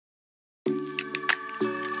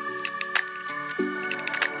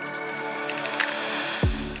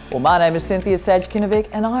Well, my name is Cynthia Sajkunovic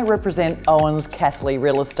and I represent Ouwens Casserly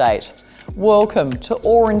Real Estate. Welcome to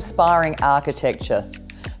awe-inspiring architecture.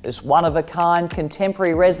 This one-of-a-kind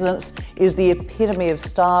contemporary residence is the epitome of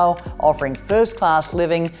style, offering first-class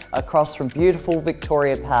living across from beautiful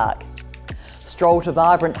Victoria Park. Stroll to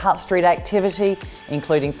vibrant Hutt Street activity,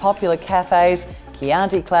 including popular cafes,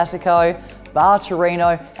 Chianti Classico, Bar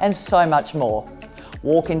Torino and so much more.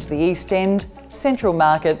 Walk into the East End, Central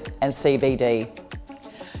Market and CBD.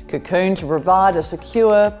 Cocoon to provide a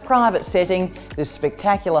secure, private setting, this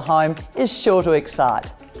spectacular home is sure to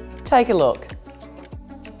excite. Take a look.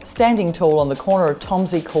 Standing tall on the corner of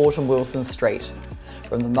Tomsey Court and Wilson Street.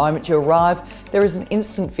 From the moment you arrive, there is an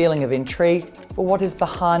instant feeling of intrigue for what is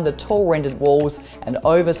behind the tall rendered walls and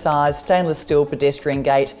oversized stainless steel pedestrian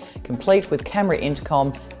gate, complete with camera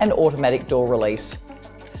intercom and automatic door release.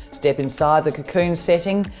 Step inside the cocoon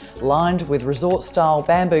setting, lined with resort-style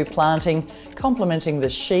bamboo planting, complementing the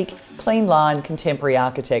chic, clean-lined contemporary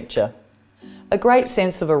architecture. A great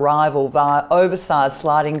sense of arrival via oversized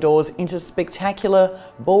sliding doors into spectacular,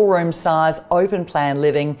 ballroom-size, open-plan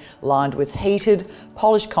living, lined with heated,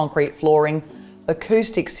 polished concrete flooring,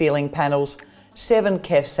 acoustic ceiling panels, 7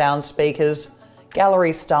 KEF sound speakers,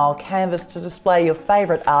 gallery-style canvas to display your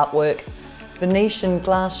favourite artwork, Venetian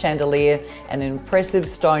glass chandelier and an impressive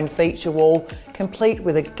stone feature wall, complete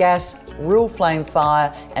with a gas, real flame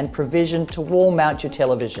fire and provision to wall mount your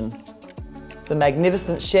television. The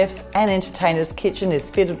magnificent chef's and entertainer's kitchen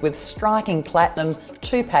is fitted with striking platinum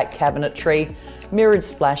 2-pack cabinetry, mirrored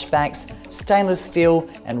splashbacks, stainless steel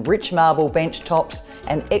and rich marble bench tops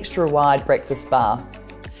and extra wide breakfast bar.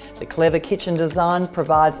 The clever kitchen design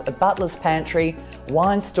provides a butler's pantry,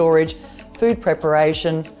 wine storage, food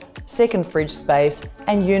preparation, second fridge space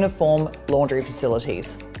and uniform laundry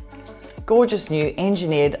facilities. Gorgeous new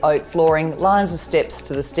engineered oak flooring lines the steps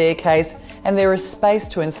to the staircase and there is space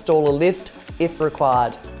to install a lift if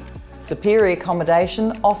required. Superior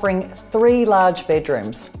accommodation offering 3 large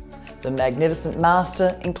bedrooms. The magnificent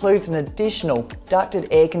master includes an additional ducted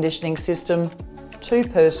air conditioning system,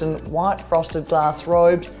 2-person white frosted glass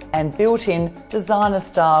robes and built-in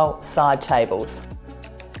designer-style side tables.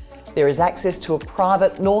 There is access to a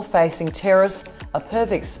private north-facing terrace, a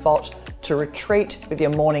perfect spot to retreat with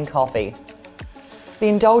your morning coffee. The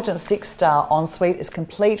indulgent 6-star ensuite is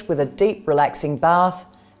complete with a deep relaxing bath,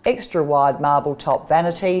 extra wide marble top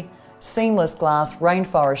vanity, seamless glass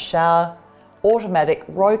rainforest shower, automatic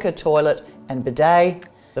Roker toilet and bidet.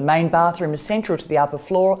 The main bathroom is central to the upper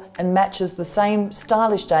floor and matches the same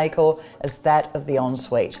stylish decor as that of the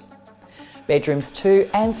ensuite. Bedrooms 2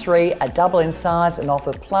 and 3 are double in size and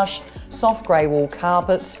offer plush, soft grey wool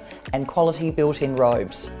carpets and quality built-in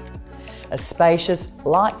robes. A spacious,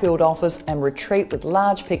 light-filled office and retreat with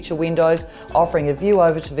large picture windows offering a view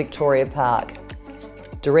over to Victoria Park.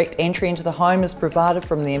 Direct entry into the home is provided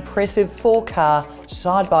from the impressive 4-car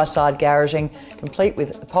side-by-side garaging, complete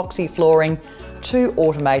with epoxy flooring, 2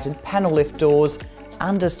 automated panel lift doors,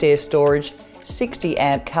 understair storage, 60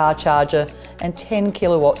 amp car charger and 10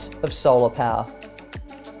 kilowatts of solar power.